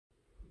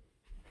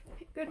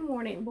Good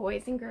morning,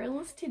 boys and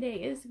girls. Today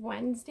is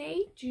Wednesday,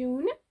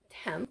 June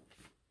 10th.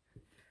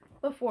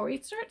 Before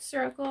we start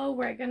circle,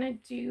 we're going to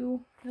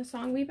do the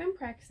song we've been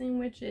practicing,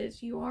 which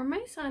is You Are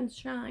My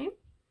Sunshine.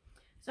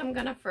 So I'm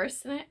going to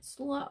first sing it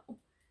slow,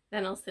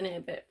 then I'll sing it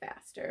a bit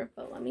faster.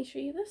 But let me show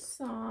you the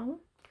song.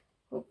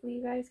 Hopefully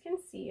you guys can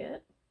see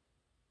it.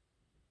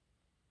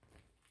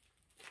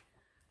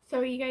 So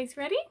are you guys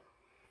ready?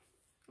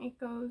 It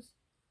goes,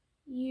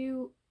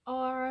 you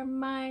are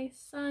my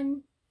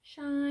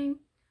sunshine,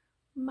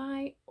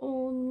 my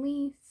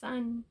only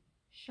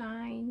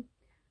sunshine.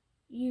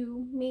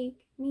 You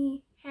make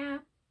me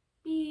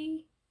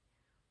happy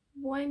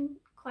when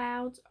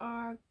clouds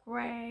are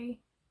gray.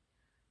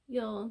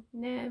 You'll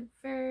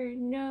never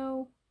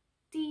know,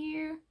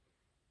 dear,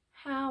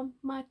 how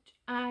much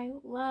I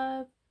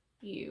love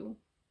you.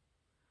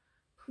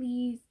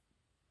 Please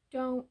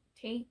don't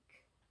take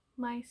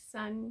my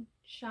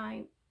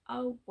sunshine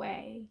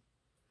away.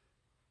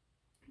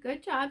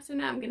 Good job. So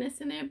now I'm going to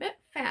sing it a bit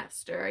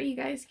faster. You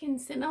guys can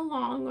sing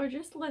along or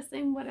just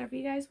listen, whatever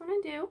you guys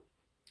want to do.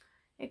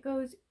 It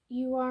goes,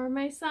 you are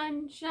my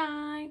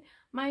sunshine,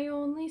 my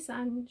only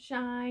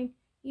sunshine.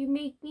 You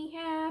make me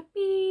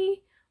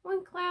happy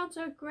when clouds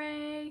are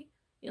gray.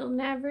 You'll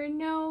never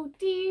know,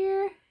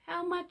 dear,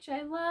 how much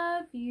I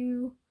love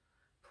you.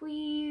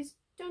 Please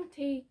don't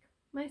take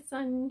my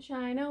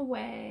sunshine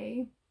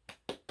away.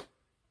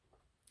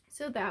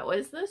 So that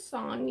was the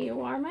song, You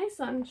Are My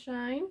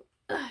Sunshine.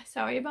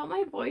 Sorry about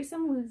my voice,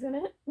 I'm losing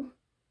it.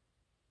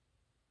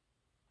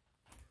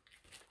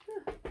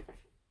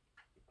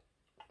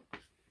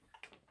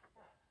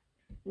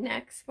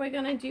 Next, we're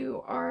going to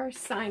do our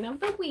sign of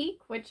the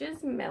week, which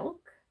is milk.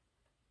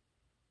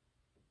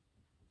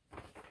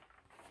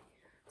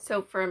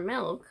 So for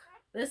milk,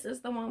 this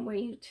is the one where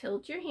you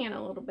tilt your hand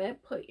a little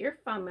bit, put your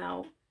thumb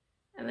out,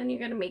 and then you're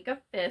going to make a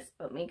fist,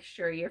 but make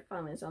sure your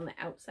thumb is on the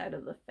outside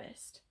of the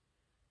fist.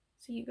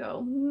 So you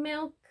go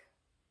milk,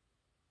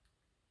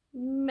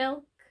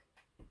 milk,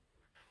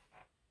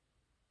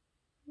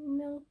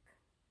 milk,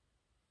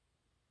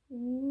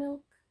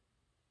 milk.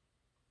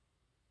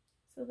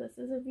 So this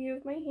is a view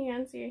of my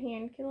hand, so your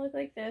hand can look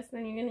like this.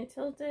 Then you're going to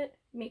tilt it,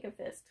 make a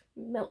fist,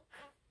 milk.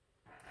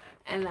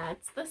 And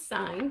that's the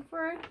sign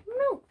for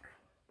milk.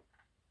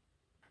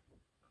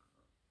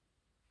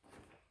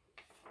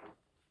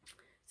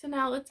 So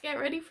now let's get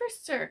ready for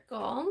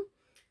circle.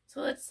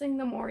 So let's sing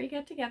The More We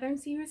Get Together and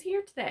see who's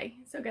here today.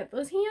 So get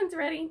those hands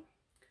ready.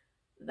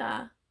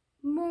 The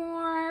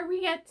more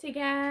we get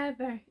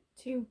together,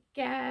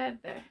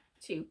 together,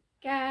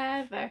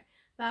 together.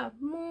 The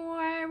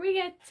more we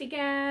get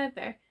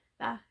together,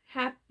 the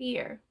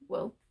happier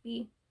we'll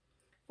be.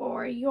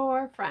 For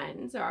your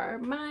friends are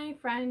my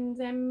friends,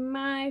 and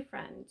my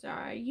friends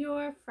are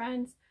your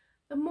friends.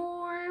 The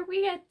more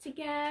we get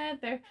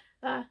together,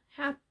 the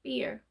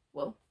happier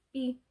we'll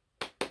be.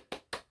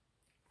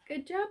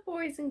 Good job,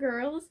 boys and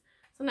girls.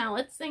 So now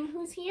let's sing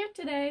who's here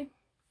today.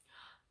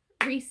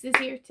 Reese is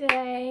here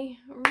today.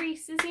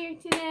 Reese is here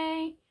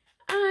today.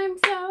 I'm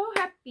so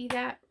happy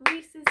that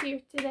Reese is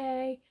here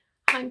today.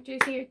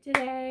 Hunter's here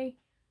today.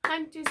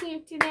 Hunter's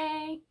here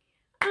today.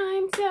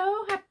 I'm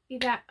so happy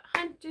that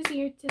Hunter's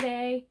here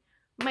today.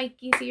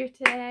 Mikey's here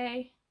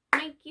today.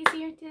 Mikey's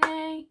here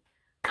today.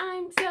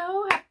 I'm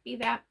so happy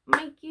that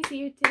Mikey's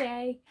here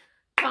today.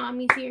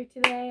 Tommy's here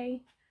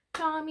today.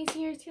 Tommy's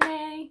here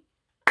today.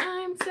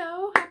 I'm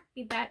so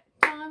happy that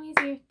Tommy's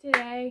here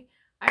today.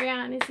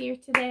 Ariana's here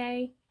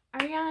today.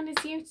 Ariana's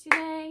here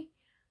today.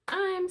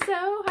 I'm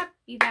so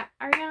happy that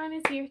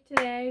Ariana's here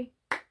today.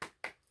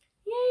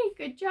 Yay,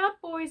 good job,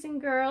 boys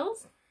and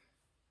girls.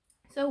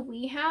 So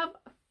we have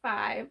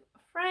 5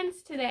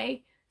 friends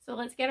today. So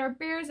let's get our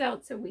bears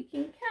out so we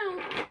can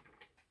count.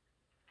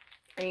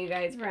 Are you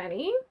guys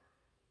ready?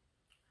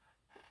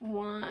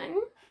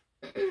 1,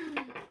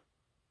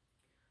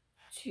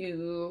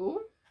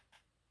 2,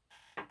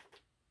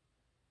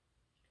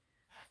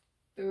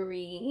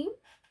 3,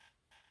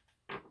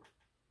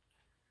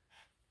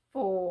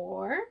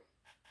 4,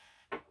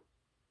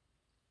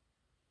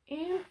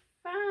 and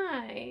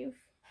 5.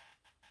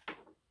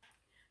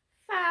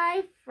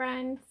 5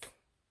 friends.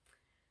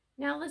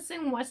 Now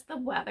listen, what's the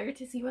weather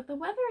to see what the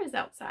weather is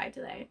outside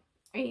today.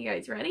 Are you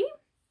guys ready?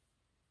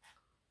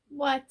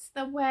 What's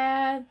the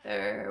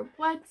weather?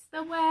 What's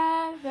the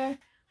weather?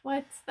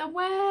 What's the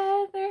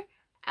weather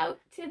out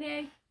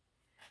today?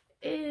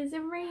 Is it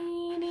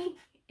rainy?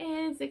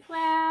 Is it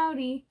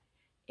cloudy?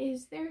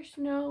 Is there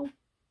snow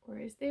or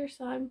is there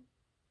sun?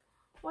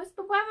 What's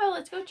the weather?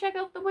 Let's go check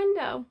out the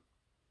window.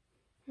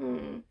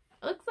 It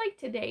looks like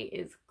today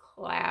is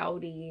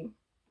cloudy.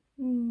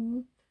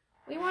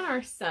 We want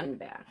our sun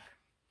back.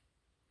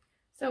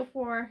 So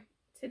for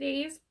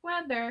today's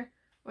weather,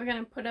 we're going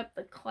to put up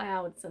the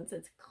cloud since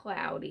it's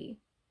cloudy.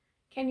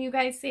 Can you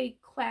guys say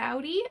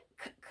cloudy?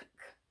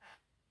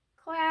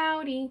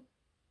 Cloudy.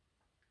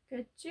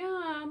 Good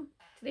job.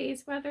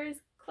 Today's weather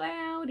is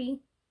cloudy.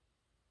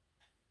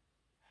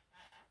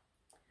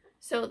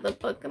 So the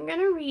book I'm going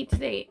to read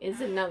today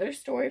is another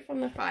story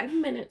from the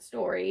 5-minute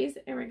stories,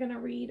 and we're going to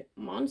read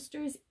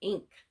Monsters,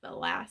 Inc. The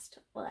Last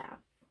Laugh.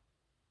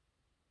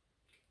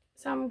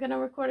 So I'm going to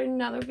record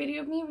another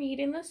video of me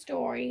reading the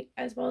story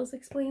as well as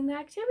explain the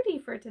activity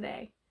for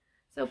today.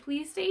 So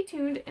please stay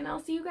tuned, and I'll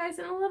see you guys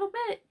in a little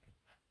bit.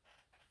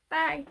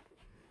 Bye.